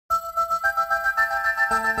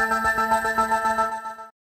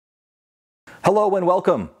Hello and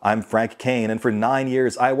welcome. I'm Frank Kane, and for 9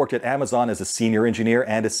 years I worked at Amazon as a senior engineer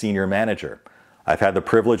and a senior manager. I've had the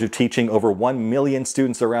privilege of teaching over 1 million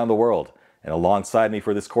students around the world, and alongside me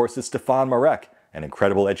for this course is Stéphane Maarek, an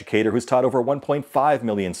incredible educator who's taught over 1.5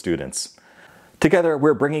 million students. Together,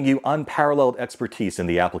 we're bringing you unparalleled expertise in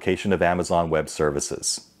the application of Amazon Web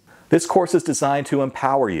Services. This course is designed to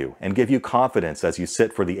empower you and give you confidence as you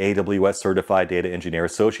sit for the AWS Certified Data Engineer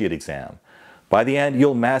Associate exam. By the end,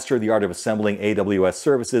 you'll master the art of assembling AWS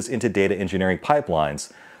services into data engineering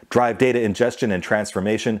pipelines, drive data ingestion and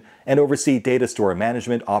transformation, and oversee data store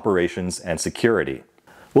management, operations, and security.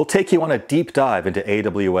 We'll take you on a deep dive into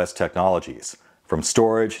AWS technologies, from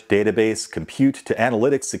storage, database, compute, to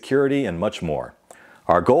analytics, security, and much more.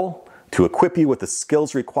 Our goal? To equip you with the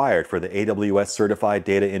skills required for the AWS Certified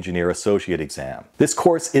Data Engineer Associate exam. This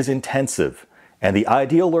course is intensive, and the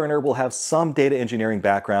ideal learner will have some data engineering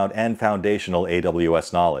background and foundational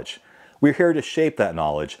AWS knowledge. We're here to shape that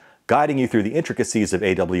knowledge, guiding you through the intricacies of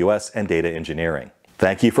AWS and data engineering.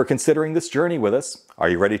 Thank you for considering this journey with us. Are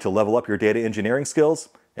you ready to level up your data engineering skills?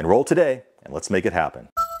 Enroll today, and let's make it happen.